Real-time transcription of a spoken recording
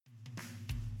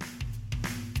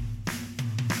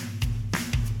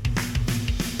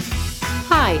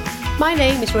Hi, my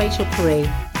name is Rachel Peru.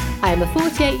 I am a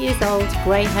 48 years old,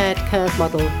 grey-haired curve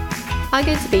model. I'm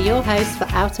going to be your host for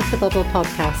Out of the Bubble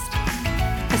podcast.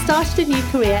 I started a new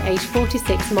career aged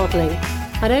 46 modelling,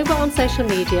 and over on social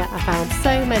media I found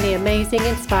so many amazing,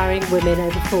 inspiring women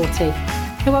over 40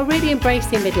 who are really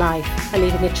embracing midlife and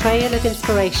leaving a trail of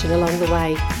inspiration along the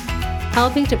way,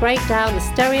 helping to break down the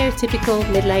stereotypical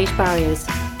middle-age barriers.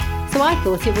 So I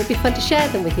thought it would be fun to share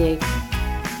them with you.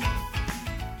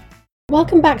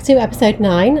 Welcome back to episode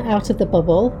 9, Out of the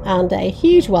Bubble, and a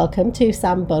huge welcome to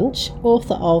Sam Bunch,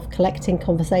 author of Collecting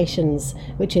Conversations,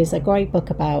 which is a great book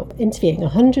about interviewing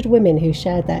 100 women who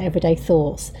shared their everyday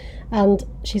thoughts. And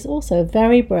she's also a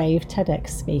very brave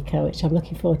TEDx speaker, which I'm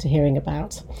looking forward to hearing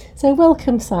about. So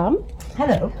welcome, Sam.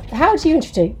 Hello. How do you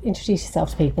introduce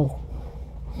yourself to people?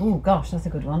 Oh gosh, that's a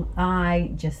good one.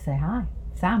 I just say hi.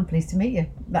 Sam, pleased to meet you.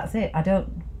 That's it. I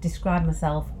don't describe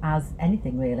myself as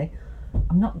anything really.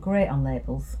 I'm not great on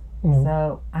labels.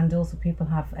 So, and also people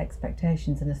have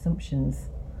expectations and assumptions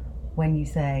when you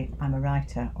say I'm a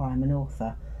writer or I'm an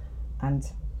author, and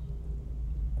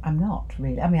I'm not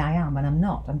really. I mean, I am and I'm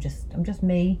not. I'm just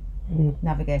me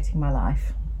navigating my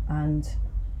life, and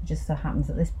it just so happens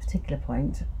at this particular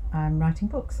point I'm writing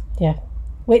books. Yeah,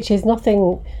 which is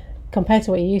nothing compared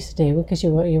to what you used to do, because you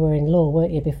were in law,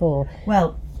 weren't you, before?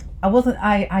 Well, I wasn't.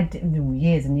 I did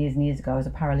years and years and years ago. I was a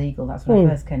paralegal. That's when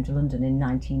I first came to London in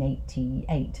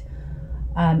 1988,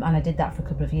 and I did that for a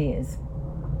couple of years.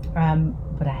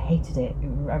 But I hated it.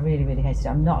 I really, really hated it.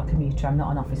 I'm not a commuter. I'm not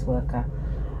an office worker,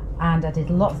 and I did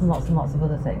lots and lots and lots of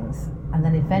other things. And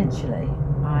then eventually,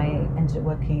 I ended up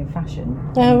working in fashion.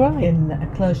 In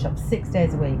a clothes shop 6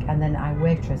 days a week, and then I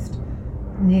waitressed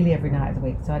nearly every night of the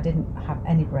week. So I didn't have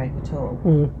any break at all.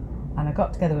 And I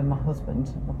got together with my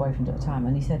husband, my boyfriend at the time,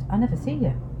 and he said, I never see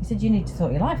you. He said, you need to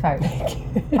sort your life out.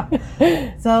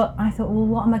 So I thought, well,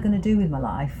 what am I going to do with my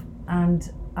life? And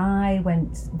I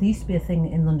went, there used to be a thing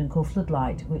in London called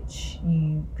Floodlight,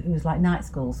 it was like night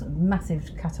schools, a massive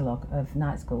catalogue of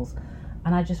night schools.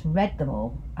 And I just read them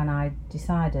all, and I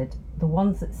decided the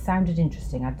ones that sounded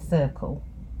interesting, I'd circle,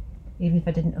 even if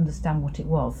I didn't understand what it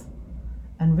was.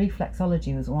 And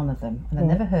reflexology was one of them, and I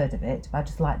never heard of it, but I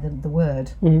just liked the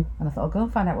word. And I thought, I'll go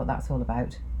and find out what that's all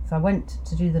about. So I went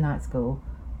to do the night school,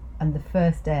 and the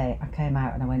first day I came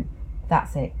out and I went,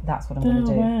 that's it, that's what I'm going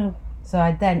to do. Wow. So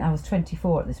I was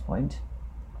 24 at this point,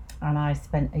 and I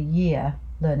spent a year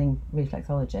learning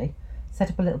reflexology, set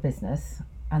up a little business,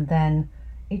 and then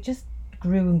it just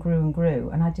grew and grew and grew.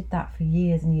 And I did that for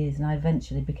years and years, and I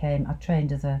eventually I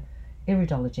trained as a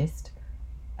iridologist,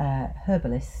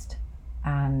 herbalist,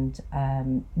 and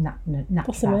naturopath.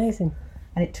 That's amazing.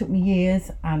 And it took me years,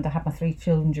 and I had my 3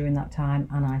 children during that time,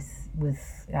 and I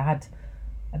had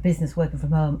a business working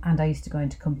from home, and I used to go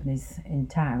into companies in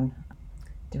town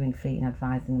doing feet and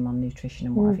advising them on nutrition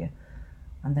and what have you.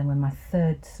 And then when my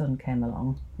third son came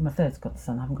along, my third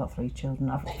son, I haven't got 3 children,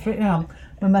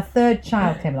 when my third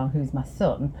child came along, who's my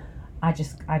son, I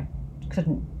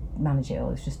couldn't manage it all.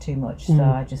 It was just too much. So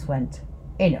I just went,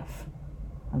 enough,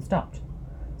 and stopped.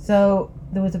 So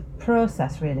there was a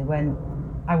process really when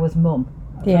I was mum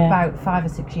for about 5 or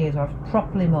 6 years where I was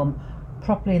properly mum,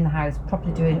 properly in the house,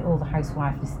 properly doing all the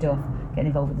housewifely stuff, getting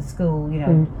involved with the school,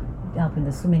 helping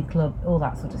the swimming club, all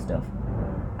that sort of stuff.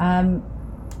 And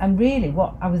really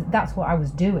that's what I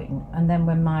was doing. And then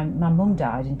when my mum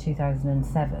died in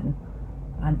 2007,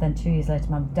 and then 2 years later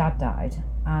my dad died,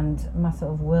 and my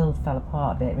sort of world fell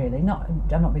apart a bit really. I'm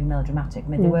not being melodramatic. I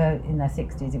mean, they were in their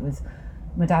 60s.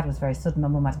 My dad was very sudden. My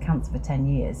mum had cancer for 10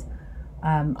 years.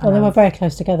 They were very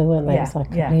close together, weren't they? Yeah, it was like a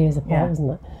couple of years apart,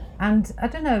 wasn't it? And I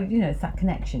don't know, it's that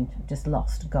connection, just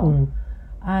lost, gone.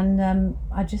 And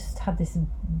I just had this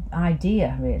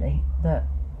idea, really, that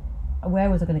where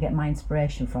was I going to get my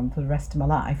inspiration from for the rest of my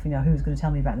life? Who's going to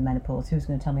tell me about the menopause? Who's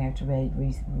going to tell me how to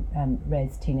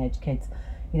raise teenage kids?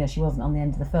 She wasn't on the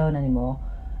end of the phone anymore.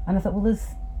 And I thought, well, there's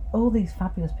all these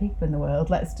fabulous people in the world.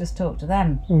 Let's just talk to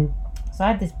them. So I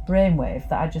had this brainwave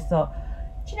that I just thought,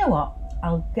 do you know what?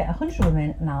 I'll get 100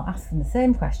 women and I'll ask them the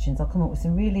same questions. I'll come up with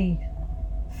some really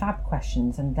fab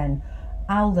questions, and then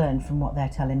I'll learn from what they're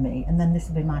telling me. And then this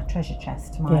will be my treasure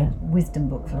chest, my wisdom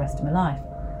book for the rest of my life.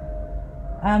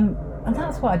 And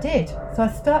that's what I did. So I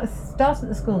started at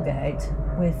the school gate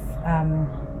with,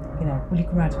 will you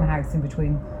come round to my house in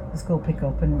between the school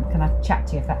pick-up, and can I chat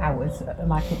to you for hours at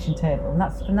my kitchen table?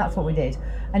 And that's what we did.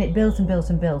 And it built and built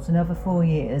and built, and over 4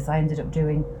 years I ended up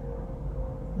doing,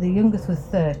 the youngest was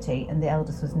 30 and the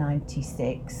eldest was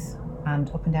 96, and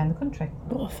up and down the country.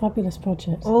 What a fabulous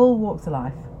project. All walks of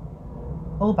life,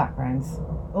 all backgrounds,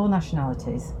 all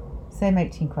nationalities, same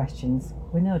 18 questions.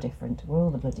 We're no different. We're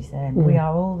all the bloody same. We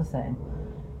are all the same.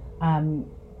 And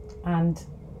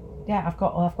yeah, I've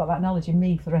got that knowledge in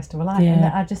me for the rest of my life. Yeah. And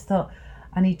I just thought,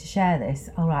 I need to share this.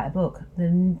 I'll write a book.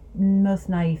 The most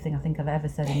naive thing I think I've ever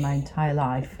said in my entire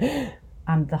life,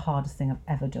 and the hardest thing I've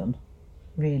ever done.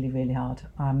 Really, really hard.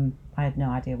 I had no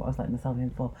idea what I was letting myself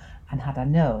in for, and had I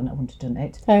known, I wouldn't have done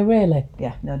it. Oh, really?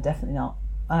 Yeah, no, definitely not.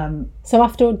 So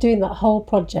after doing that whole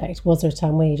project, was there a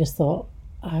time where you just thought,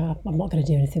 I'm not going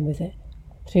to do anything with it?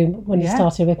 When you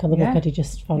started work on the book, had you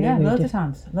just found it really loads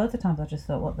of times I just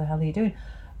thought, what the hell are you doing?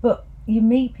 But you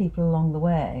meet people along the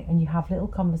way and you have little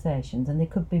conversations, and they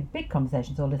could be big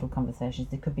conversations or little conversations.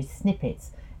 They could be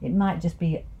snippets. It might just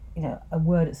be, a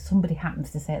word that somebody happens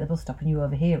to say at the bus stop and you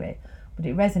overhear it, but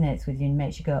it resonates with you and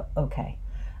makes you go, okay.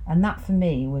 And that for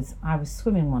me was, I was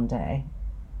swimming one day,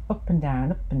 up and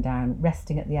down,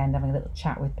 resting at the end, having a little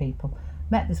chat with people.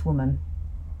 Met this woman,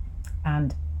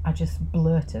 and I just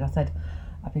blurted. I said,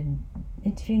 I've been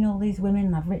interviewing all these women,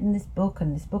 and I've written this book,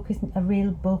 and this book isn't a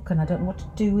real book, and I don't know what to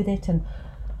do with it. And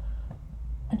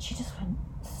she just went,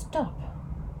 stop.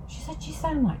 She said, you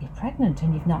sound like you're pregnant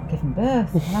and you've not given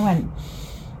birth. And I went,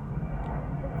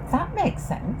 that makes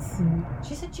sense.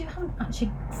 She said, you haven't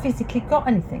actually physically got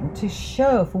anything to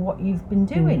show for what you've been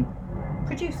doing.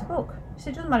 Produce a book. She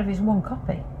said, it doesn't matter if it's one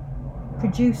copy.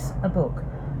 Produce a book.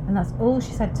 And that's all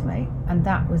she said to me. And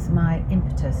that was my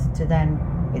impetus to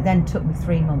it then took me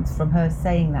 3 months from her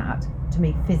saying that to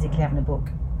me physically having a book.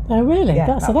 Oh, really? Yeah,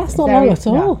 that's not long at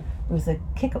all. It was a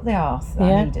kick up the arse that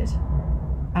I needed.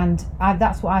 And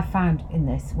that's what I found in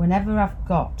this. Whenever I've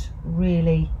got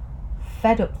really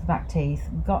fed up to the back teeth,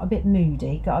 got a bit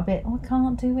moody, got a bit, I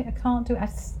can't do it, I'm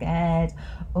scared,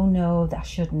 oh no, that I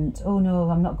shouldn't, oh no,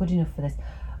 I'm not good enough for this,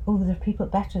 oh, there are people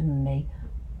better than me.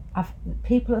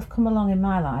 People have come along in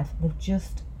my life, they've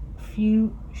just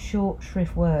few short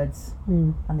shrift words,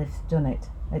 and they've done it.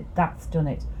 That's done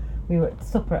it. We were at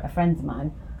supper at a friend's of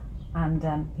mine,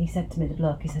 and he said to me, the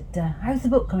bloke, he said, how's the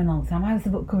book coming along, Sam? How's the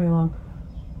book coming along?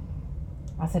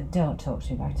 I said, don't talk to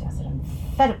me about it. I said, I'm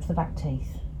fed up to the back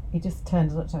teeth. He just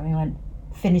turned and looked at me and went,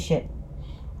 finish it.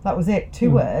 That was it,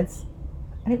 2 words.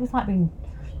 And it was like being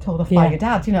told off by your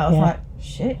dad, I was like,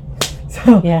 shit.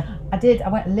 So I did, I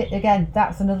went lit again.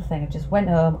 That's another thing. I just went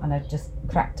home and I just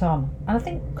cracked on. And I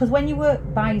think, because when you work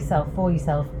by yourself, for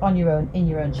yourself, on your own, in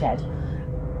your own shed.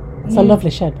 It's a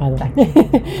lovely shed, by the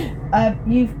way.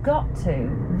 You've got to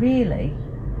really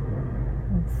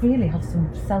have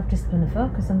some self-discipline and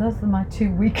focus, and those are my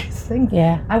 2 weakest things.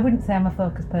 I wouldn't say I'm a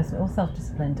focused person or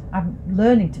self-disciplined. I'm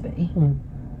learning to be,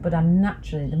 but I'm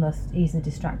naturally the most easily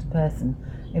distracted person.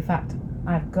 In fact,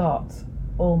 I've got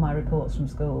all my reports from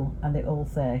school and they all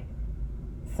say,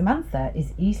 Samantha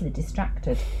is easily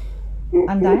distracted.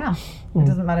 And I am. It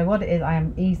doesn't matter what it is, I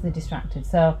am easily distracted.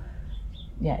 So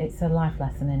yeah, it's a life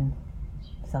lesson in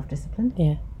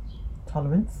self-discipline,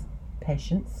 tolerance,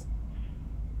 patience,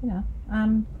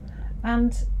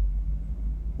 and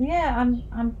yeah,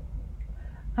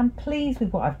 I'm pleased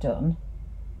with what I've done,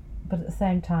 but at the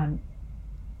same time,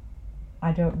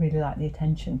 I don't really like the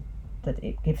attention that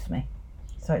it gives me.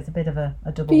 So it's a bit of a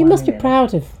double. But you must be really.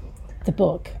 proud of the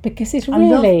book, because it's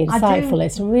really insightful.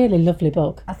 It's a really lovely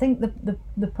book. I think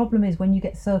the problem is when you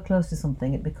get so close to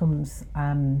something, it becomes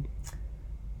one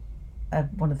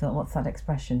of the, what's that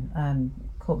expression?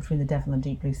 Caught between the devil and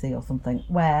deep blue sea or something,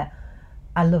 where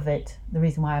I love it. The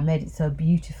reason why I made it so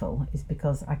beautiful is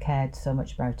because I cared so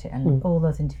much about it, and all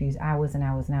those interviews, hours and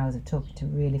hours and hours of talking to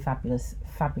really fabulous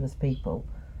people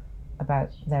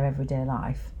about their everyday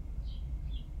life,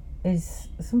 is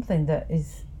something that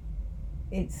it's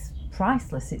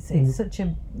priceless. It's such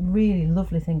a really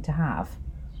lovely thing to have.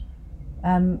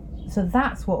 So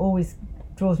that's what always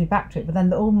draws me back to it. But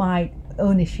then all my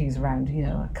own issues around,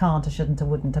 I can't, I shouldn't, I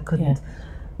wouldn't, I couldn't.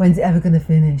 When's it ever going to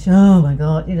finish? Oh my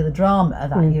God, the drama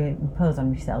that you impose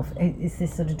on yourself. It's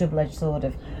this sort of double-edged sword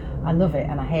of, I love it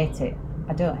and I hate it.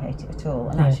 I don't hate it at all.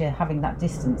 And actually having that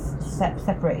distance,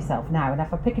 separate yourself now. And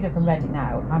if I pick it up and read it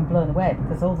now, I'm blown away,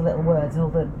 because all the little words, all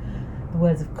the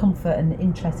words of comfort and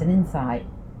interest and insight,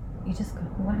 you just go,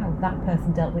 wow, that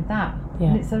person dealt with that.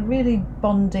 And it's a really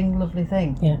bonding, lovely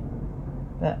thing.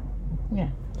 But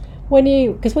when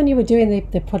you were doing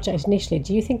the project initially,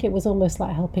 do you think it was almost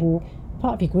like helping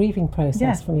part of your grieving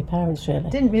process from your parents, really?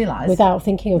 Didn't realise. Without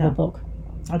thinking of a book.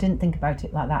 I didn't think about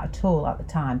it like that at all at the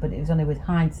time, but it was only with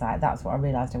hindsight that's what I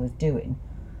realised I was doing.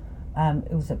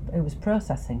 It was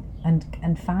processing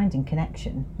and finding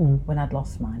connection when I'd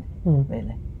lost mine,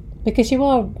 really. Because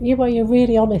you're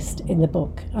really honest in the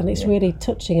book, and it's really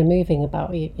touching and moving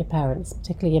about your parents,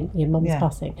 particularly your mum's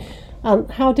passing.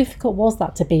 And how difficult was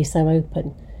that to be so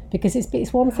open? Because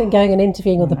it's one thing going and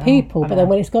interviewing other people, but then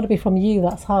when it's got to be from you,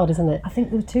 that's hard, isn't it? I think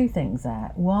there were two things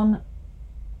there. One,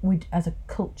 as a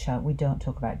culture, we don't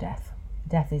talk about death.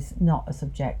 Death is not a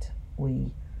subject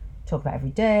we talk about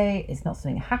every day. It's not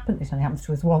something that happens. It only happens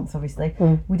to us once, obviously.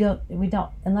 We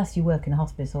don't unless you work in a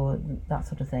hospice or that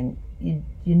sort of thing.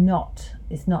 You're not.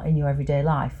 It's not in your everyday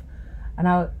life. And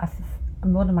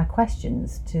one of my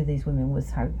questions to these women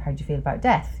was, how do you feel about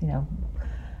death? You know,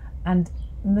 and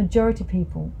the majority of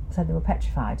people said they were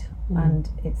petrified, and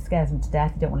it scares them to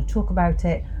death. They don't want to talk about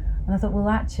it. And I thought, well,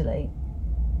 actually,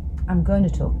 I'm going to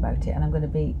talk about it, and I'm going to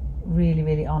be really,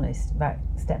 really honest about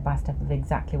step by step of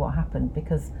exactly what happened,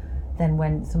 because then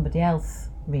when somebody else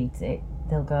reads it,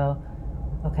 they'll go,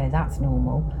 okay, that's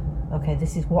normal. Okay,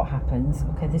 this is what happens.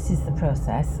 Okay, this is the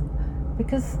process.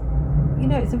 Because, you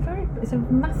know, it's a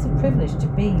massive privilege to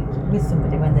be with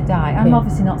somebody when they die. I'm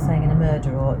obviously not saying in a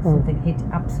murder or something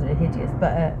absolutely hideous,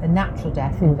 but a natural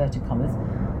death, inverted commas.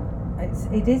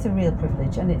 It is a real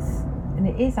privilege, and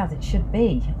it is as it should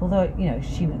be. Although, you know,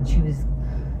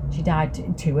 she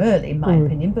died too early, in my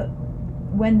opinion. But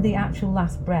when the actual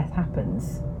last breath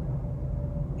happens,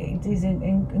 it is an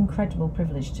incredible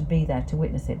privilege to be there to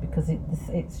witness it, because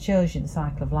it shows you the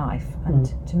cycle of life.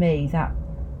 And to me, that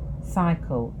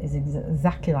cycle is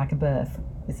exactly like a birth.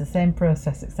 It's the same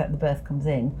process, except the birth comes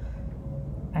in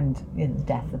and, you know, the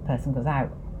death, the person goes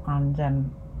out. And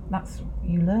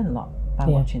you learn a lot by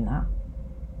watching that.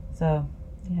 So,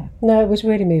 yeah. No, it was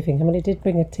really moving. I mean, it did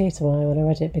bring a tear to my eye when I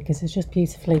read it, because it's just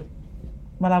beautifully.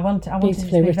 Well, I wanted to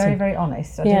be written. Very, very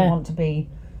honest. I didn't want to be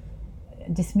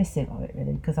dismissive of it,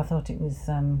 really, because I thought it was,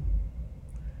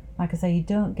 like I say, you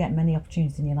don't get many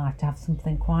opportunities in your life to have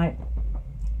something quite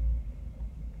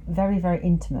very, very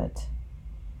intimate,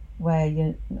 where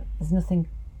there's nothing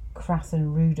crass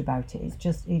and rude about it.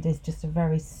 It is just a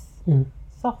very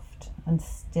soft and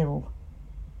still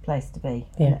place to be,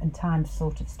 and time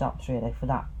sort of stops really for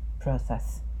that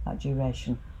process, that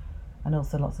duration, and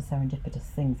also lots of serendipitous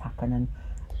things happen. And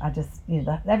I just, you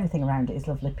know, everything around it is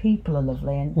lovely. People are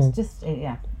lovely, and it's just,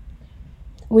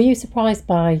 Were you surprised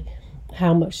by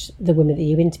how much the women that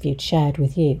you interviewed shared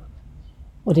with you?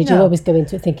 Or did you always go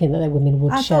into it thinking that the women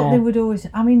would share? I thought they would always.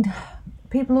 I mean,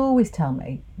 people always tell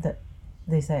me that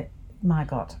they say, my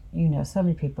God, you know so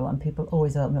many people, and people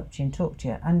always open up to you and talk to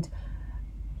you. And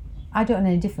I don't know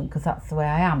any different, because that's the way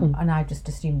I am. And I just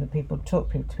assume that people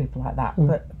talk to people like that,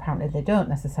 but apparently they don't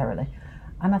necessarily.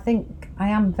 And I think I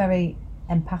am a very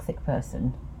empathic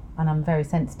person, and I'm very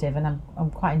sensitive, and I'm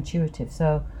quite intuitive.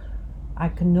 So I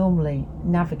can normally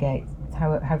navigate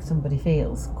how somebody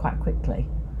feels quite quickly.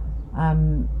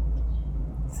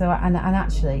 So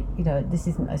actually, you know,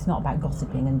 it's not about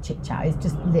gossiping and chit chat. It's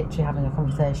just literally having a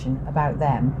conversation about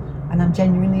them, and I'm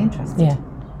genuinely interested. Yeah.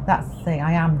 That's the thing.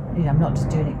 I'm not just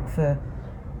doing it for,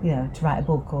 you know, to write a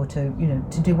book or to, you know,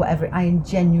 to do whatever. I am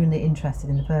genuinely interested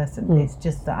in the person. It's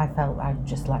just that I felt I'd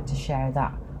just like to share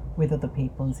that with other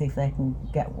people and see if they can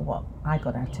get what I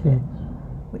got out of it.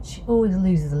 Which always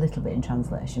loses a little bit in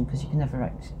translation, because you can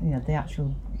never, you know,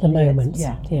 the moments.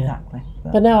 Yeah, exactly.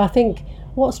 But no, I think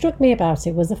what struck me about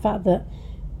it was the fact that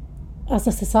as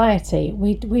a society,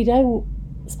 we don't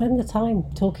spend the time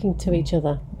talking to each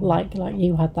other like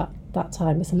you had that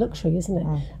time. It's a luxury, isn't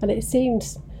it? And it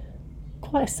seems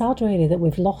quite sad, really, that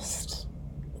we've lost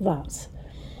that.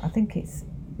 I think it's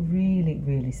really,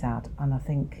 really sad, and I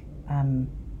think I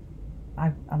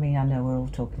mean, I know we're all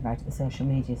talking about it, the social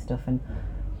media stuff, and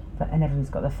everybody's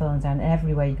got their phones down.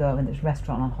 Everywhere you go, whether it's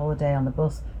restaurant, on holiday, on the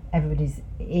bus, everybody's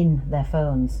in their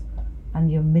phones,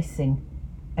 and you're missing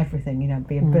everything. You know,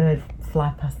 be a bird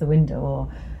fly past the window,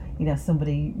 or, you know,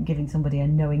 somebody giving somebody a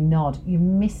knowing nod. You're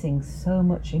missing so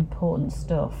much important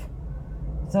stuff.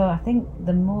 So I think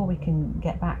the more we can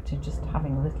get back to just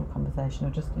having a little conversation, or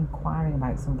just inquiring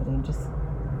about somebody, and just,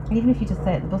 even if you just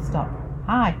say at the bus stop,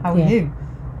 "Hi, how are you?"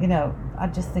 You know, I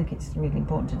just think it's really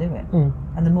important to do it.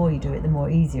 And the more you do it, the more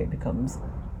easier it becomes.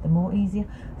 The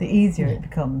easier it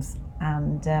becomes.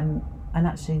 And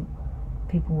actually,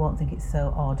 people won't think it's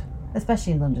so odd,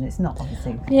 especially in London. It's not,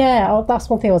 obviously. Yeah, that's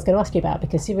one thing I was going to ask you about,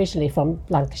 because you're originally from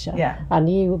Lancashire, and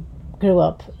you grew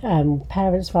up,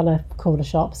 parents ran a corner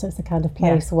shop, so it's the kind of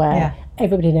place where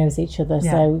everybody knows each other,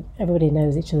 so everybody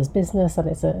knows each other's business, and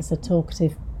it's a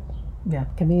talkative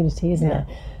community, isn't it?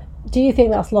 Do you think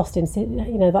that's lost in,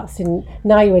 you know,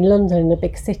 now you're in London, in a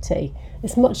big city,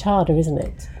 it's much harder, isn't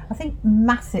it? I think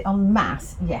mass,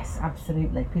 yes,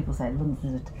 absolutely. People say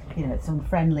London's, you know, it's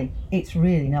unfriendly. It's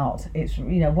really not. It's,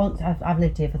 you know, once I've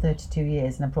lived here for 32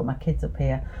 years, and I brought my kids up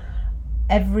here.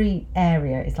 Every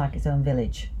area is like its own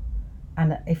village.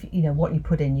 and if you know what you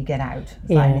put in, you get out. It's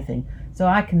like anything. So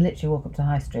I can literally walk up to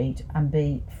High Street and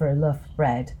be for a loaf of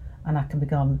bread, and I can be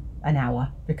gone an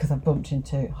hour because I've bumped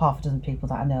into half a dozen people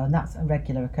that I know, and that's a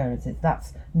regular occurrence.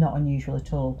 That's not unusual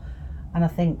at all. And I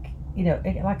think, you know,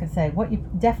 like I say, what you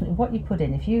put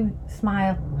in. If you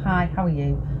smile, hi, how are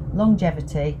you,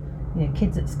 longevity, you know,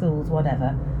 kids at schools,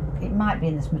 whatever. It might be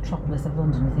in this metropolis of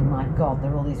London. You think, my God,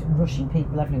 there are all these rushing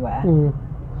people everywhere.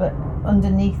 But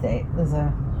underneath it, there's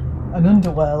an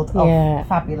underworld of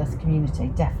fabulous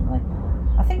community, definitely.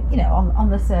 I think, you know, on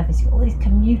the surface, you've got all these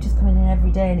commuters coming in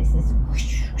every day, and it's this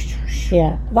whoosh, whoosh, whoosh.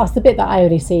 Yeah, that's the bit that I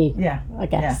only see, I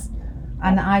guess. Yeah.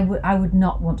 And I would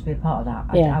not want to be a part of that.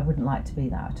 I wouldn't like to be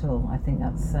that at all. I think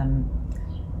that's, I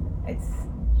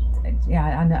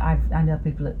know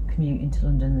people that commute into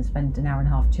London and spend an hour and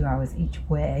a half, 2 hours each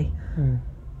way.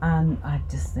 And I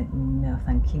just think, no,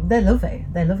 thank you. They love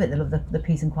it. They love the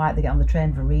peace and quiet they get on the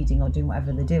train for reading or doing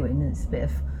whatever they're doing. And it's a bit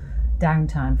of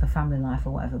downtime for family life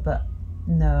or whatever. But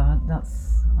no,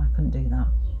 I couldn't do that.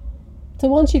 So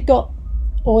once you've got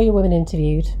all your women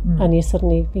interviewed and you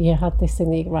had this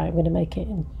thing that you right, I'm going to make it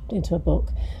into a book.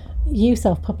 You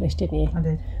self-published, didn't you? I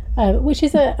did. Which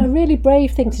is a really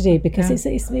brave thing to do, because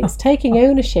it's taking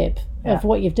ownership of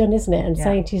what you've done, isn't it? And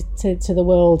saying to the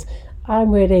world,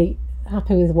 I'm really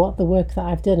happy with the work that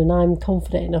I've done, and I'm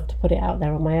confident enough to put it out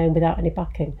there on my own without any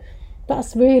backing.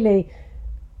 That's really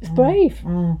brave.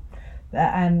 Or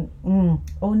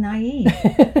naive.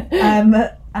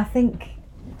 I think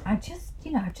I just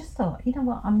thought, you know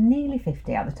what, I'm nearly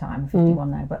 50 at the time, 51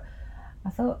 now, but I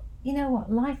thought, you know what,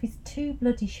 life is too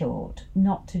bloody short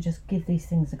not to just give these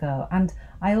things a go. And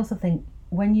I also think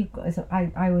when you've got, I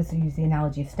always use the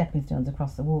analogy of stepping stones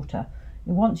across the water.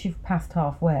 Once you've passed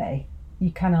halfway,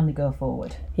 you can only go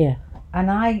forward. Yeah.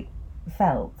 And I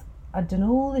felt I'd done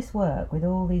all this work with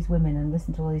all these women and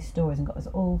listened to all these stories and got us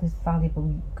all this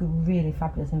valuable, good, really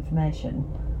fabulous information.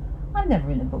 I'd never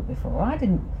written a book before.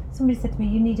 Somebody said to me,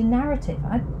 you need a narrative.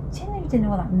 I genuinely didn't know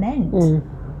what that meant.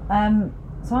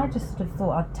 So I just sort of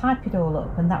thought I'd type it all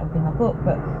up and that would be my book,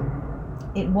 but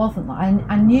it wasn't that.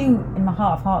 I knew in my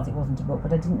heart of hearts it wasn't a book,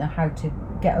 but I didn't know how to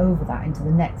get over that into the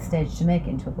next stage to make it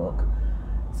into a book.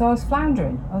 So I was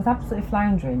floundering. I was absolutely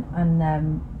floundering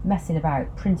and messing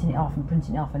about, printing it off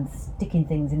and sticking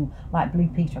things in, like Blue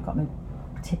Peter. I got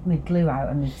my glue out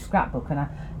and my scrapbook, and I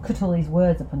cut all these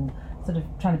words up and sort of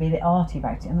trying to be a bit arty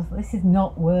about it. And I thought, this is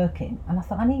not working. And I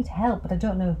thought, I need help, but I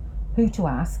don't know who to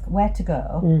ask, where to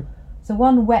go. So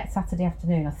one wet Saturday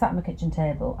afternoon, I sat at my kitchen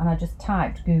table and I just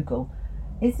typed Google,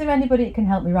 is there anybody that can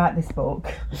help me write this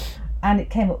book? And it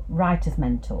came up writers'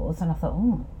 mentors, and I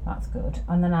thought, that's good.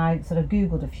 And then I sort of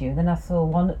Googled a few. Then I saw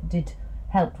one that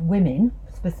helped women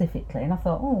specifically, and I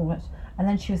thought, and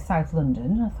then she was South London,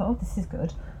 and I thought, this is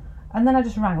good. And then I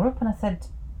just rang her up and I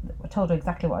told her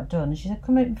exactly what I'd done, and she said,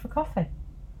 come in for coffee.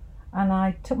 And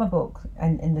I took my book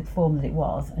in the form that it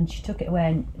was, and she took it away,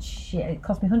 and it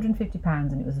cost me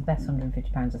 £150, and it was the best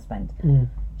 £150 I spent.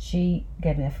 She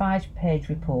gave me a 5-page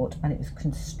report, and it was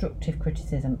constructive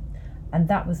criticism. And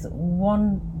that was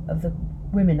one of the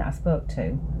women that I spoke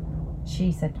to.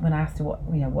 She said, when I asked her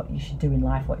what you should do in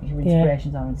life, what your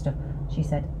inspirations are and stuff, she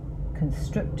said,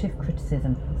 constructive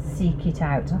criticism, seek it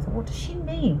out. And I thought, what does she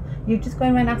mean? You're just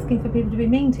going around asking for people to be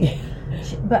mean to you.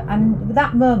 And with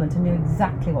that moment, I knew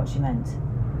exactly what she meant.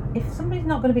 If somebody's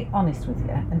not going to be honest with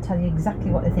you and tell you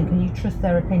exactly what they think, and you trust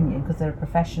their opinion because they're a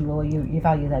professional or you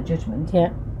value their judgment,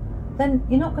 then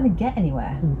you're not going to get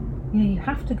anywhere. You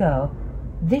have to go,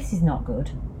 this is not good,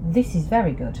 this is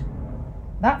very good.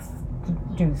 That's to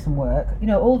do some work.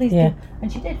 All these things.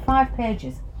 And she did 5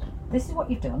 pages. This is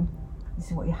what you've done. This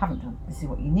is what you haven't done. This is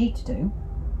what you need to do.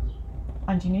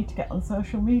 And you need to get on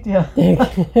social media.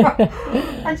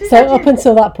 So up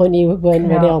until that point you weren't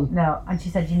really on? No, and she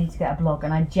said you need to get a blog,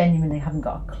 and I genuinely hadn't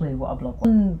got a clue what a blog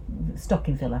was.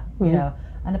 Stocking filler, you know.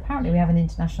 And apparently we have an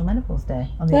International Menopause Day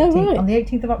on the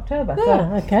 18th of October.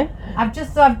 Okay. I've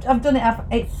done it.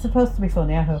 It's supposed to be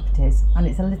funny. I hope it is. And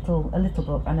it's a little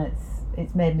book, and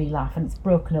it's made me laugh, and it's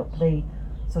broken up the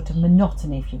sort of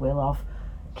monotony, if you will, of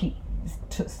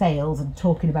sales and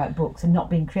talking about books and not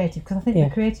being creative, because I think the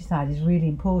creative side is really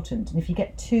important, and if you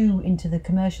get too into the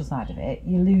commercial side of it,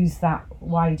 you lose that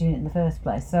why you're doing it in the first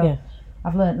place. So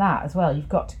I've learnt that as well. You've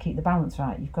got to keep the balance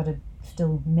right. You've got to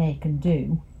still make and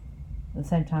do at the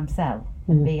same time, sell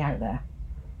and be out there.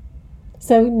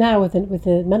 So now with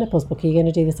the menopause book, are you going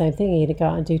to do the same thing? Are you going to go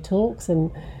out and do talks?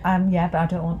 And but I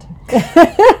don't want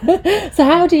to.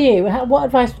 So what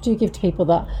advice would you give to people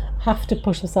that have to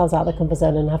push themselves out of their comfort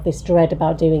zone and have this dread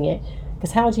about doing it?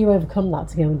 Because how do you overcome that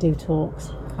to go and do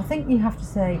talks? I think you have to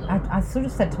say, I sort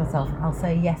of said to myself, I'll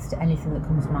say yes to anything that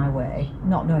comes my way,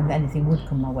 not knowing that anything would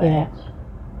come my way,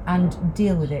 and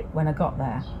deal with it when I got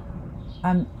there.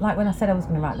 Like when I said I was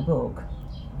going to write the book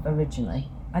originally,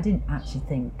 I didn't actually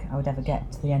think I would ever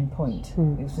get to the end point.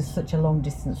 It was just such a long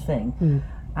distance thing.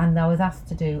 And I was asked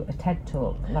to do a TED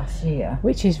talk last year.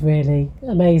 Which is really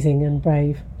amazing and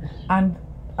brave. And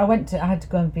I had to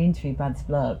go and be interviewed by this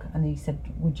bloke, and he said,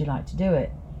 would you like to do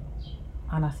it?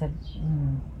 And I said,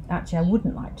 actually I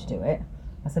wouldn't like to do it.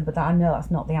 I said, but I know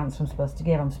that's not the answer I'm supposed to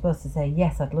give. I'm supposed to say,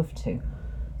 yes, I'd love to.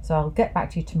 So I'll get back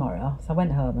to you tomorrow. So I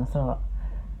went home and I thought,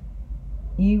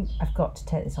 you have got to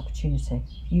take this opportunity.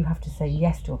 You have to say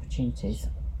yes to opportunities.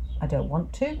 I don't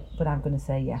want to, but I'm going to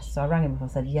say yes. So I rang him up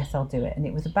and said, yes, I'll do it. And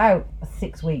it was about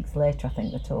 6 weeks later, I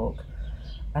think, the talk.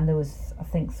 And there was, I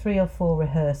think, 3 or 4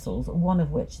 rehearsals, one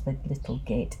of which the little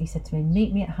git. He said to me,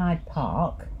 meet me at Hyde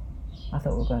Park. I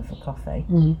thought we were going for coffee.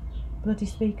 Bloody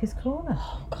Speaker's Corner.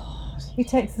 Oh, God. He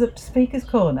takes us up to Speaker's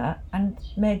Corner and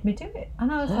made me do it.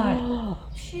 And I was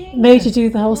like, Jesus Made you do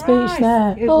the whole speech Christ.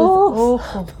 there. It was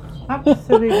awful.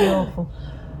 Absolutely awful.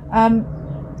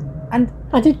 And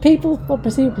did people, well,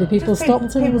 presumably people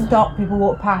stopped and... People stop, people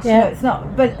walk past. Yeah. It's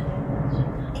not, but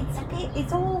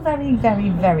it's all very, very,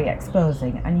 very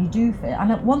exposing. And you do feel,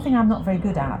 and one thing I'm not very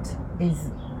good at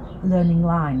is learning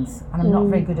lines, and I'm not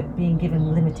very good at being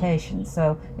given limitations.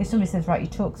 So if somebody says, right, your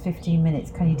talk's 15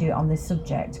 minutes, can you do it on this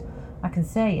subject? I can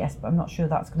say yes, but I'm not sure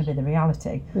that's going to be the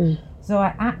reality. So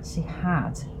I actually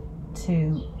had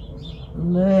to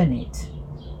learn it,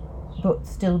 but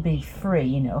still be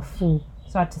free enough. So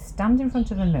I had to stand in front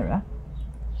of a mirror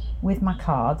with my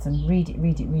cards and read it,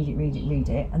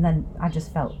 and then I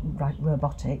just felt like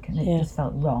robotic, and it just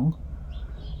felt wrong.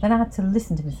 Then I had to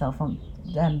listen to myself on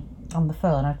the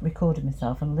phone. I recorded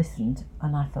myself and listened,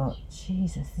 and I thought,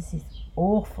 Jesus, this is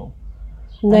awful.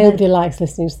 Nobody likes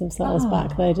listening to themselves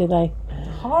back, though, do they?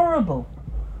 Horrible.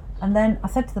 And then I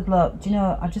said to the bloke, do you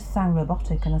know, I just sound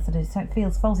robotic, and I said, it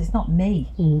feels false, it's not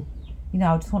me. You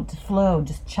know, I just want to flow and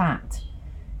just chat.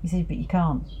 He said, but you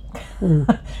can't.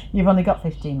 You've only got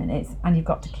 15 minutes, and you've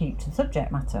got to keep to the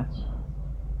subject matter.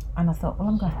 And I thought, well,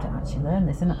 I'm going to have to actually learn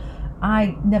this. And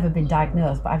I've never been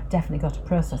diagnosed, but I've definitely got a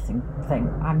processing thing.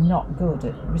 I'm not good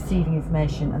at receiving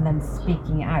information and then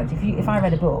speaking it out. If I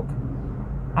read a book,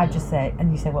 I'd just say,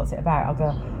 and you say, what's it about? I'll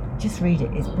go, just read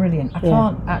it, it's brilliant. I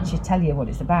can't actually tell you what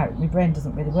it's about. My brain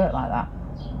doesn't really work like that.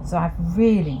 So I've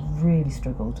really, really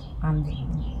struggled, and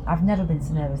I've never been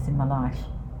so nervous in my life.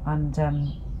 And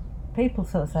people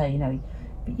sort of say, you know,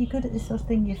 but you're good at this sort of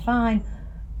thing, you're fine.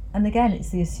 And again,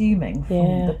 it's the assuming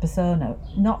from the persona.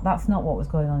 That's not what was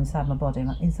going on inside my body.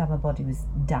 Inside my body was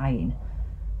dying,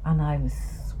 and I was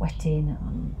sweating,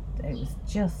 and it was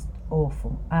just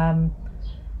awful.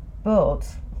 But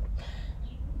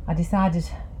I decided,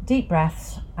 deep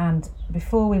breaths, and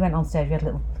before we went on stage, we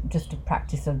had just a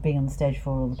practice of being on the stage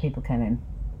before all the people came in.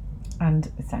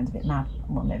 And it sounds a bit mad,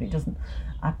 well, maybe it doesn't.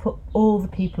 I put all the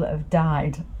people that have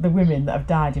died, the women that have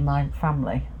died in my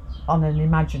family, on an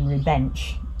imaginary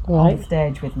bench on the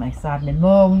stage with me. So I had my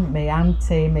mum, my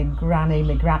auntie, my granny,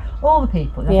 my gran, all the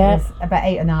people. I think there's about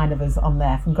 8 or 9 of us on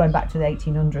there from going back to the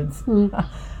 1800s.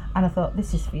 And I thought,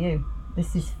 this is for you.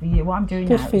 This is for you. What I'm doing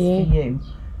now is for you.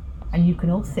 And you can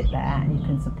all sit there and you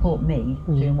can support me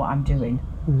doing what I'm doing.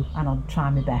 And I'll try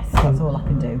my best. That's all I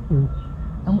can do.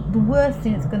 And the worst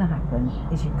thing that's going to happen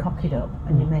is you cock it up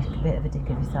and you make a bit of a dick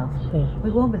of yourself.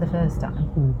 It won't be the first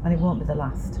time, and it won't be the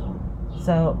last.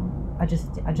 So I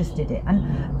just did it.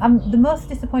 And the most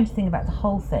disappointing thing about the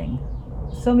whole thing,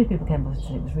 so many people came up and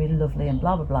said it was really lovely and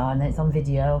blah blah blah, and it's on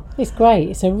video. It's great.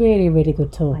 It's a really, really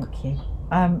good talk. Thank you.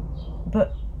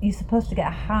 But you're supposed to get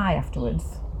a high afterwards,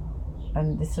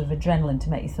 and this sort of adrenaline to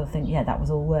make you sort of think, yeah, that was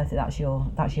all worth it. That's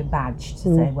your badge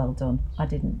to say well done. I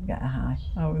didn't get a high.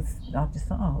 I just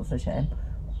thought, oh, that's a shame.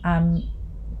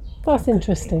 That's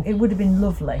interesting. It would have been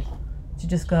lovely to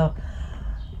just go,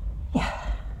 yeah,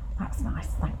 that's nice,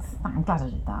 thanks. I'm glad I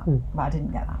did that, but I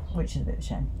didn't get that, which is a bit of a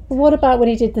shame. What about when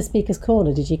you did the Speaker's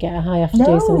Corner? Did you get a high after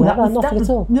doing something like that? Nothing at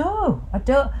all. No,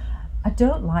 I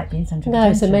don't like being centre of No,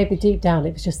 attention. so maybe deep down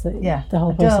it was just that the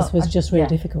whole process was just really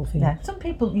difficult for you. Yeah, some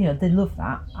people, you know, they love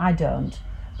that. I don't.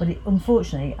 But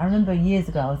unfortunately, I remember years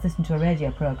ago I was listening to a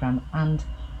radio programme, and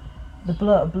the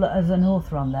bloke as an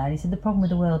author on there, and he said the problem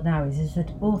with the world now is that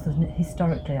authors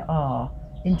historically are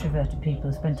introverted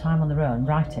people who spend time on their own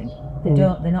writing. They're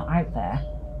not out there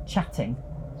chatting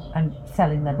and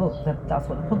selling their book. That's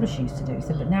what the publisher used to do. He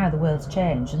said, but now the world's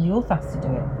changed and the author has to do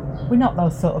it. We're not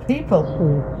those sort of people.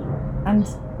 And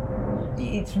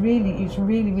it's really,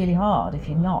 really hard if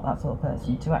you're not that sort of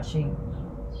person to actually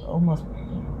almost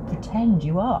pretend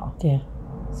you are. Yeah.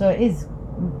 So it is.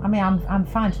 I mean, I'm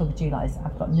fine talking to you like this.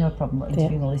 I've got no problem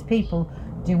interviewing all these people,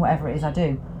 doing whatever it is I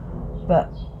do.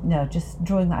 But no, just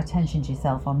drawing that attention to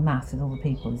yourself en masse with all the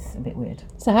people is a bit weird.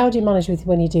 So how do you manage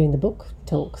when you're doing the book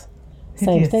talks?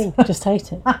 Same thing, just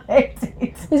hate it. I hate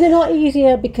it. Is it not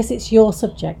easier because it's your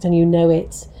subject and you know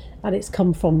it and it's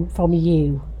come from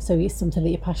you, so it's something that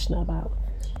you're passionate about?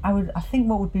 I think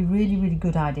what would be really, really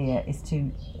good idea is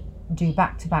to do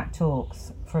back-to-back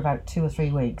talks for about 2 or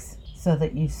 3 weeks, so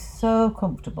that you're so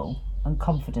comfortable and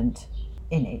confident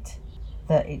in it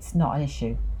that it's not an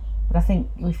issue. But I think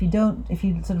if you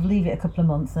sort of leave it a couple of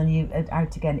months and you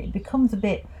out again, it becomes a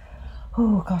bit,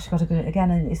 oh gosh, I've got to do it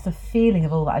again. And it's the feeling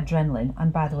of all that adrenaline.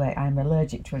 And by the way, I'm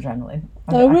allergic to adrenaline.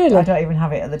 Oh, really? I don't even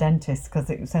have it at the dentist because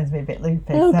it sends me a bit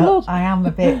loopy. Oh, so God. I am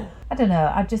a bit, I don't know,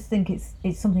 I just think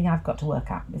it's something I've got to work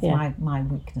at. It's my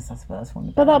weakness, I suppose.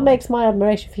 But that makes my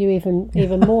admiration for you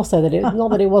even more so, that not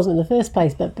that it wasn't in the first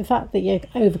place, but the fact that you're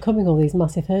overcoming all these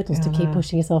massive hurdles to keep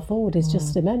pushing yourself forward is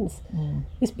just immense.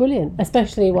 It's brilliant,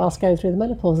 especially whilst going through the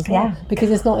menopause as well, because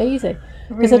it's not easy.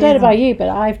 Because I don't know about you, but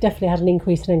I've definitely had an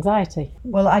increase in anxiety.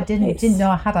 Well, I didn't know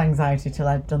I had anxiety till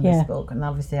I'd done this book, and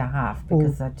obviously I have,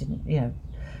 because I didn't,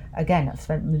 again, I've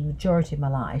spent the majority of my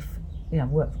life, I've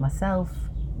worked for myself,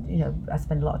 I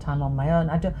spend a lot of time on my own.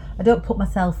 I don't put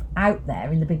myself out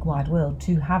there in the big wide world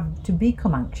to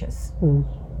become anxious.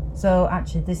 So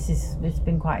actually it's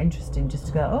been quite interesting just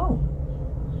to go,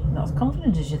 oh, not as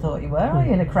confident as you thought you were, are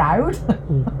you, in a crowd?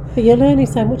 But you're learning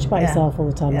so much about yourself all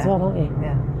the time as well, aren't you?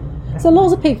 Yeah. So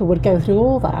lots of people would go through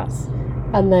all that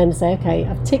and then say, okay,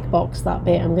 I've tick boxed that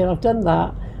bit, I've done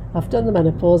that, I've done the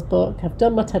menopause book, I've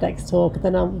done my TEDx talk, and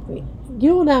then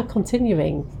you're now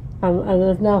continuing and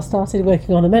I've now started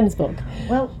working on a men's book.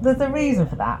 Well, there's a reason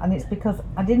for that, and it's because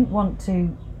I didn't want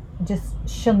to just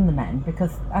shun the men,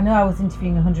 because I know I was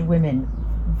interviewing 100 women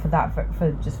for that,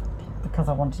 for just because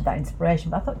I wanted that inspiration.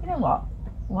 But I thought, you know what,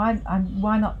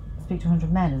 why not speak to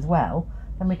 100 men as well?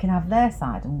 Then we can have their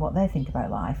side and what they think about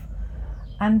life.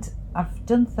 And I've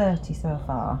done 30 so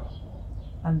far,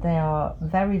 and they are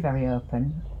very, very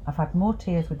open. I've had more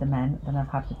tears with the men than I've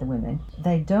had with the women.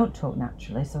 They don't talk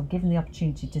naturally, so given the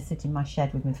opportunity to sit in my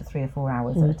shed with me for 3 or 4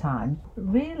 hours at a time,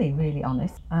 really, really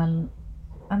honest and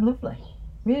lovely,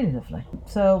 really lovely.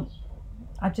 So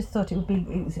I just thought it would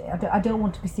be, I don't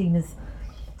want to be seen as,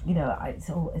 it's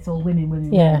all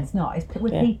women. It's not.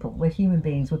 We're people, we're human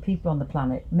beings, we're people on the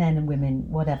planet, men and women,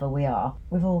 whatever we are.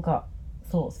 We've all got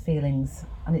thoughts, feelings,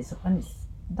 and it's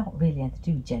not really anything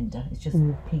to do with gender, it's just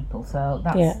people. So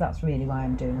that's really why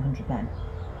I'm doing 100 men.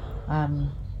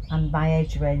 And my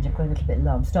age range, I'm going a little bit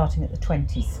low. I'm starting at the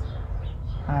 20s,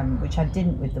 which I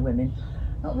didn't with the women.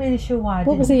 Not really sure why I didn't.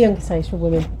 What was the youngest age for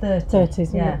women?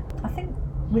 30s, yeah. I think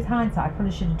with hindsight, I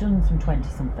probably should have done some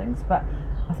 20-somethings, but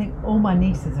I think all my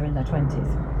nieces are in their 20s,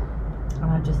 and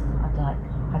I'd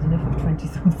had enough of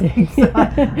 20-somethings.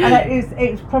 And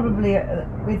it's probably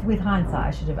with hindsight,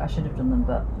 I should have done them,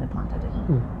 but never mind, I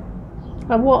didn't.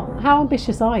 And how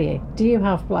ambitious are you? Do you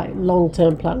have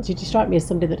long-term plans? You strike me as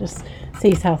somebody that just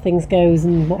sees how things goes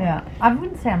and what. Yeah, I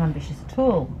wouldn't say I'm ambitious at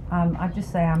all. I'd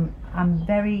just say I'm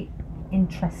very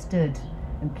interested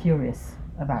and curious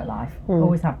about life.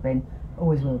 Always have been,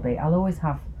 always will be. I'll always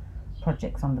have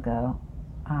projects on the go.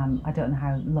 I don't know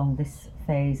how long this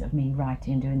phase of me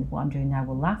writing and doing what I'm doing now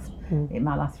will last. It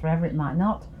might last forever, it might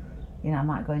not. I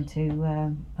might go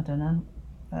into,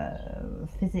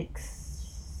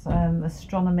 physics,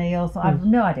 astronomy or something. I have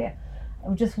no idea.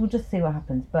 We'll just see what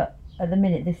happens. But at the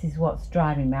minute, this is what's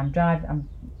driving me. I'm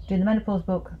doing the menopause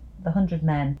book, the 100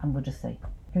 men, and we'll just see.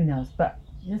 Who knows? But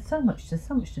there's so much to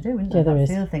do, isn't there? Yeah, there That's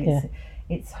is. the other thing.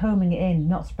 It's homing it in,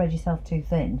 not spread yourself too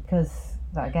thin, because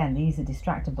that, again, the easy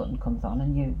distractor button comes on,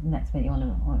 and next minute you want to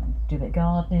do a bit of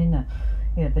gardening, a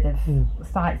bit of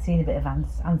sightseeing, a bit of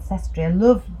ancestry. I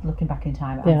love looking back in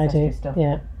time at ancestry stuff.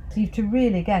 Yeah. So you have to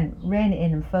really, again, rein it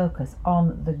in and focus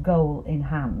on the goal in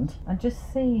hand, and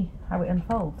just see how it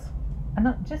unfolds. And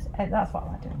that's what I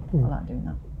like doing. I like doing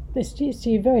that.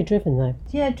 You're very driven though.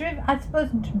 Yeah, I suppose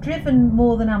driven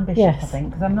more than ambitious. Yes. I think,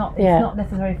 because I'm not. It's not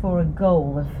necessarily for a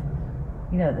goal of.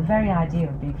 The very idea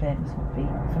of being famous would be,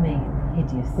 for me,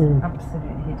 hideous.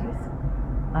 Absolutely hideous.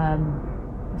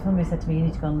 Somebody said to me, "You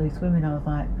need to go on Loose Women." I was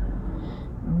like,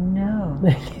 no,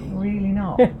 really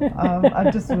not.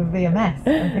 I just would be a mess.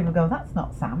 And people go, "That's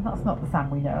not Sam. That's not the Sam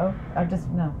we know."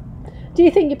 No. Do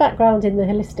you think your background in the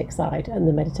holistic side and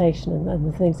the meditation and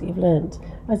the things that you've learnt,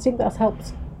 I think that's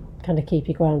helped kind of keep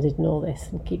you grounded in all this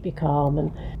and keep you calm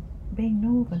and being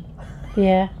northern?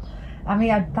 Yeah. I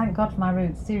mean, I thank God for my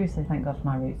roots. Seriously, thank God for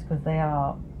my roots, because they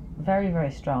are very,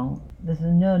 very strong. There's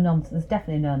no nonsense. There's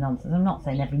definitely no nonsense. I'm not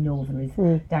saying every northerner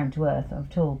is down to earth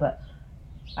at all, but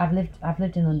I've lived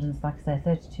in London, like I say,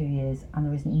 32 years, and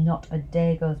there is not a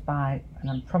day goes by, and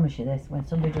I promise you this, when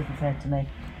somebody doesn't say to me,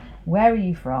 "Where are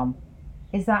you from?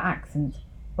 Is that accent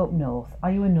up north?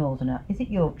 Are you a northerner? Is it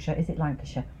Yorkshire? Is it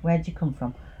Lancashire? Where do you come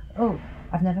from? Oh,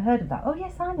 I've never heard of that. Oh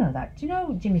yes, I know that. Do you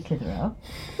know Jimmy Clitheroe?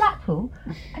 Blackpool?"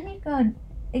 And you're going,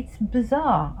 it's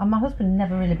bizarre. And my husband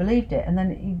never really believed it. And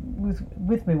then he was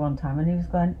with me one time and he was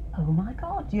going, "Oh my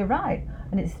God, you're right."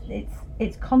 And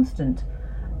it's constant.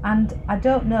 And I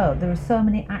don't know, there are so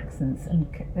many accents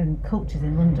and cultures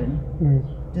in London.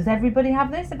 Does everybody have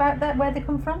this about that, where they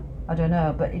come from? I don't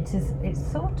know, but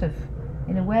it's sort of,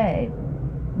 in a way,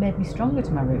 made me stronger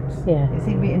to my roots. Yeah. It's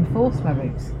reinforced my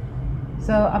roots.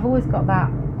 So I've always got that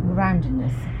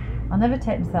groundedness. I'll never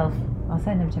take myself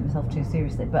too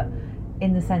seriously, but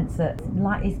in the sense that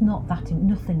it's not that,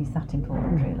 nothing is that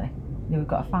important really. We've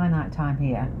got a finite time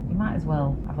here. You might as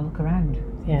well have a look around,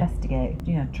 investigate,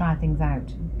 try things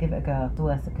out, give it a go. It's the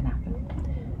worst that can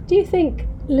happen. Do you think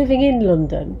living in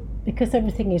London, because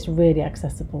everything is really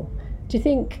accessible, do you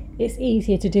think it's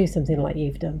easier to do something like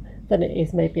you've done than it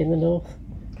is maybe in the north?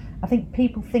 I think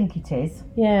people think it is.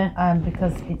 Yeah.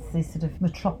 Because it's this sort of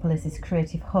metropolis, this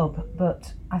creative hub.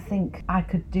 But I think I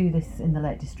could do this in the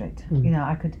Lake District.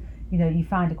 I could. You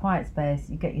find a quiet space,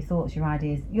 you get your thoughts, your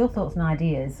ideas. Your thoughts and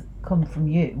ideas come from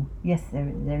you. Yes, they're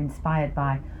inspired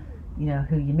by,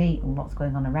 who you meet and what's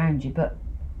going on around you. But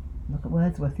look at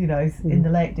Wordsworth, in the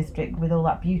Lake District with all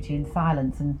that beauty and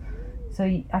silence. And so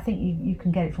I think you can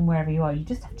get it from wherever you are. You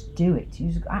just have to do it.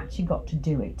 You've actually got to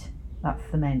do it. That's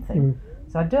the main thing.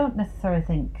 So I don't necessarily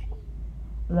think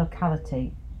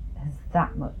locality has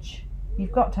that much.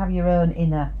 You've got to have your own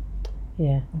inner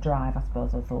drive, I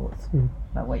suppose, or thoughts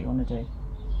about what you want to do.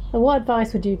 And what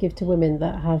advice would you give to women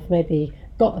that have maybe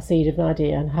got a seed of an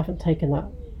idea and haven't taken that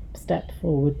step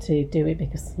forward to do it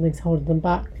because something's holding them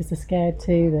back, because they're scared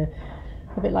to, they're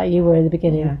a bit like you were in the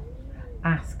beginning? Yeah.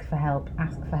 Ask for help,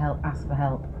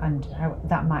 and how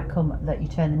that might come that you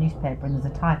turn the newspaper and there's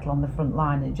a title on the front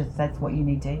line and it just says what you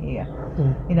need to hear.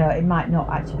 It might not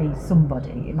actually be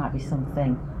somebody, it might be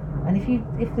something. And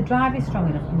if the drive is strong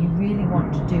enough and you really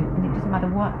want to do, and it doesn't matter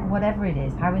whatever it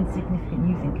is, how insignificant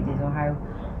you think it is or how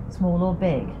small or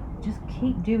big, just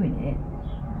keep doing it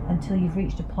until you've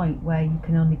reached a point where you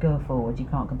can only go forward, you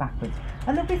can't go backwards.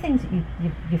 And there'll be things that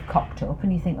you've cocked up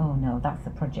and you think, "Oh no, that's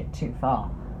the project too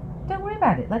far." Don't worry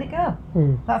about it, let it go.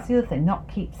 That's the other thing, not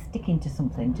keep sticking to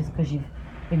something just because you've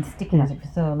been sticking at it for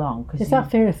so long. It's that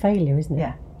fear of failure, isn't it?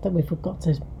 Yeah. That we've got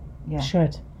to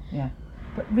shred. Yeah.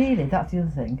 But really, that's the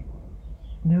other thing.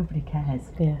 Nobody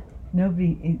cares. Yeah.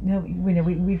 Nobody.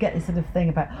 We get this sort of thing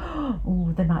about,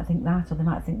 "Oh, they might think that or they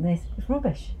might think this." It's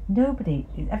rubbish. Nobody.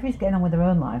 Everybody's getting on with their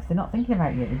own life. They're not thinking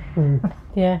about you.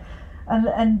 Yeah.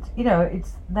 And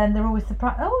it's then they're always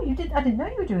surprised. "Oh, I didn't know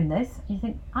you were doing this." And you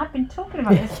think, "I've been talking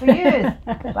about this for years,"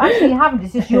 but actually you haven't.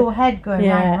 It's just your head going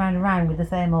round and round with the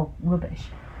same old rubbish.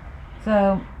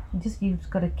 So you've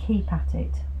just got to keep at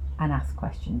it and ask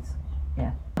questions.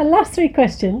 Yeah. And last three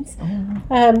questions.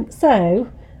 So,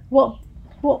 what's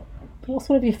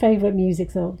one of your favourite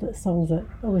music songs that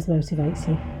always motivates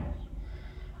you?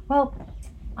 Well,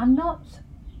 I'm not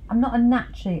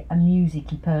naturally a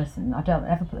music-y person. I don't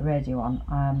ever put the radio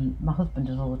on. My husband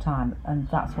does all the time, and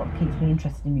that's what keeps me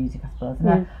interested in music, I suppose.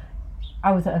 And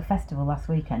I was at a festival last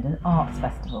weekend, an arts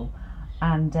festival,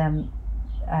 and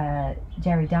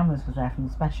Jerry Dammers was there from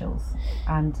the Specials,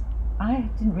 and I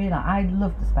didn't realise, I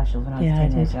loved the Specials when I was a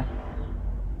teenager.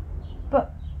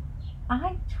 But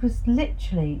I was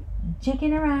literally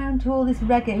jigging around to all this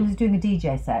reggae. He was doing a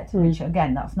DJ set, which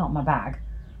again, that's not my bag.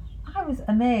 I was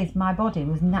amazed. My body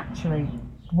was naturally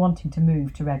wanting to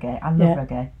move to reggae. I love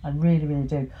reggae. I really, really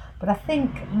do. But I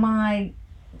think my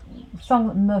song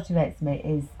that motivates me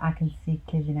is "I Can See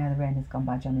Clearly Now the Rain Has Gone"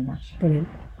 by Johnny Nash. Brilliant.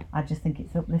 I just think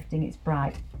it's uplifting, it's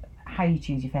bright. How you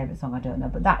choose your favourite song, I don't know.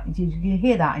 But that you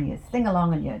hear that and you sing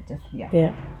along and you just,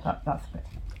 that's good.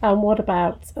 And what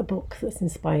about a book that's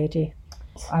inspired you?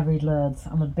 I read loads.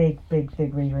 I'm a big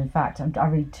reader. In fact, I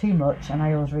read too much, and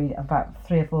I always read about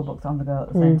 3 or 4 books on the go at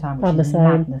the same time, which is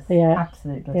madness.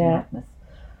 Absolute bloody madness.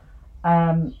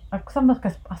 Because I'm like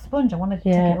a sponge. I want to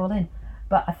take it all in.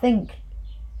 But I think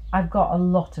I've got a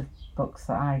lot of books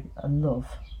that I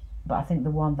love. But I think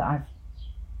the one that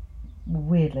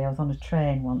weirdly, I was on a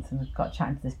train once and got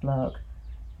chatting to this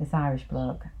Irish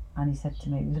bloke, and he said to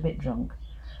me, he was a bit drunk,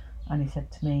 and he said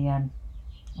to me, "I'm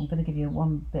going to give you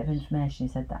one bit of information."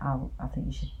 He said that I think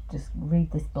you should just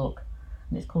read this book,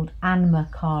 and it's called Anma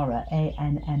Cara,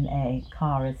 Anma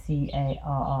Care,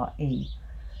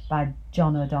 by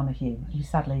John O'Donoghue, who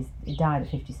sadly he died at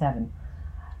 57.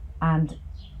 And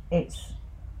it's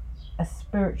a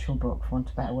spiritual book, for want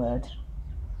of a better word.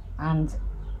 And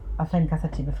I think I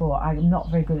said to you before, I'm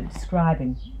not very good at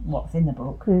describing what's in the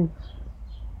book.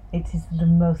 It is the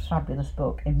most fabulous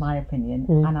book, in my opinion,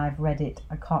 and I've read it,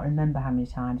 I can't remember how many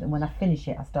times, and when I finish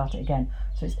it, I start it again.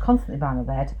 So it's constantly by my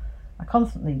bed. I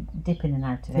constantly dip in and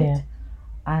out of it.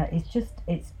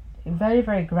 It's very,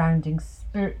 very grounding,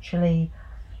 spiritually,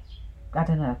 I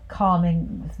don't know,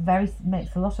 calming. It's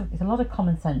a lot of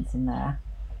common sense in there,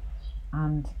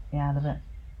 and yeah, I love it.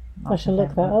 I shall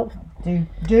look that up.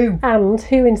 Do. And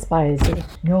who inspires you?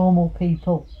 Normal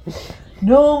people.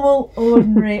 Normal,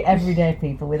 ordinary, everyday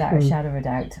people, without a shadow of a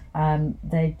doubt.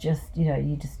 They just,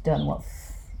 you just don't know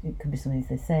it could be something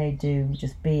they say, do,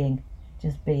 just being.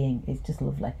 It's just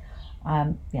lovely.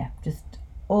 Just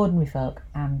ordinary folk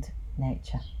and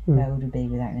nature. Where would we be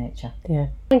without nature? Yeah.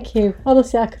 Thank you.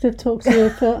 Honestly, I could have talked to you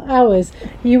for hours.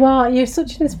 You're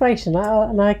such an inspiration,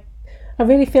 and I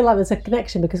really feel like there's a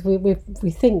connection because we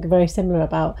think very similar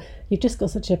about. You've just got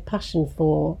such a passion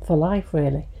for life,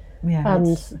 really. Yeah,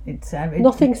 and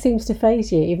nothing seems to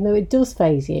faze you, even though it does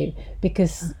faze you,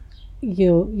 because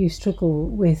you struggle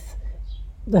with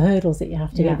the hurdles that you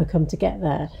have to overcome to get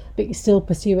there, but you still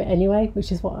pursue it anyway,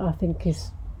 which is what I think is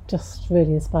just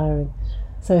really inspiring.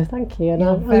 So thank you, and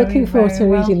I'm looking forward to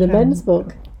reading the men's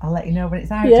book. I'll let you know when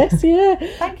it's out. Yes, yeah.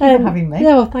 Thank you for having me.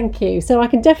 Yeah, well, thank you. So I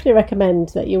can definitely recommend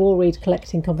that you all read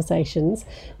Collecting Conversations,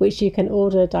 which you can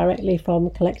order directly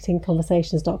from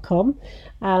collectingconversations.com.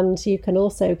 And you can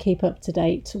also keep up to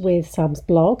date with Sam's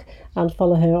blog and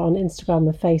follow her on Instagram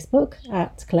and Facebook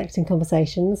at Collecting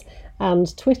Conversations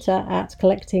and Twitter at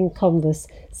Collecting Converse,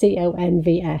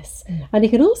 CONVS. And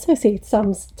you can also see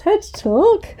Sam's TED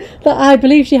Talk that I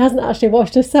believe she hasn't actually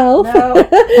watched herself. No.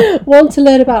 Want to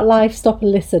learn about life, stop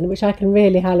and listen, which I can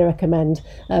really highly recommend.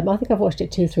 I think I've watched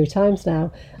it 2-3 times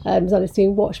now. So it's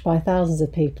being watched by thousands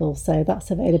of people. So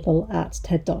that's available at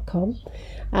TED.com.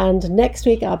 And next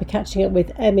week I'll be catching up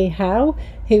with Emmy Howe,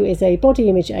 who is a body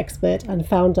image expert and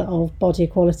founder of Body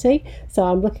Equality. So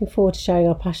I'm looking forward to sharing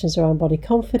our passions around body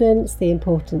confidence, the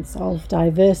importance of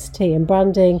diversity and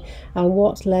branding, and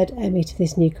what led Emmy to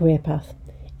this new career path.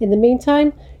 In the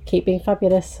meantime, keep being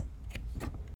fabulous.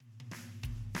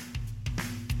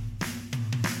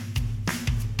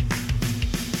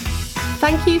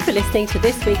 Thank you for listening to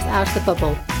this week's Out of the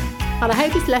Bubble, and I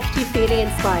hope it's left you feeling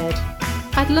inspired.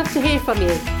 I'd love to hear from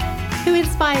you. Who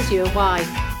inspires you and why?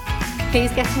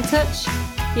 Please get in touch.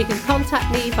 You can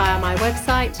contact me via my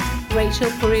website,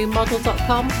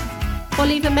 rachelperumodel.com, or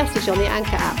leave a message on the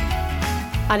Anchor app.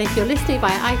 And if you're listening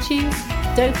via iTunes,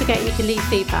 don't forget you can leave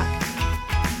feedback.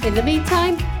 In the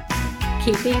meantime,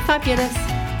 keep being fabulous.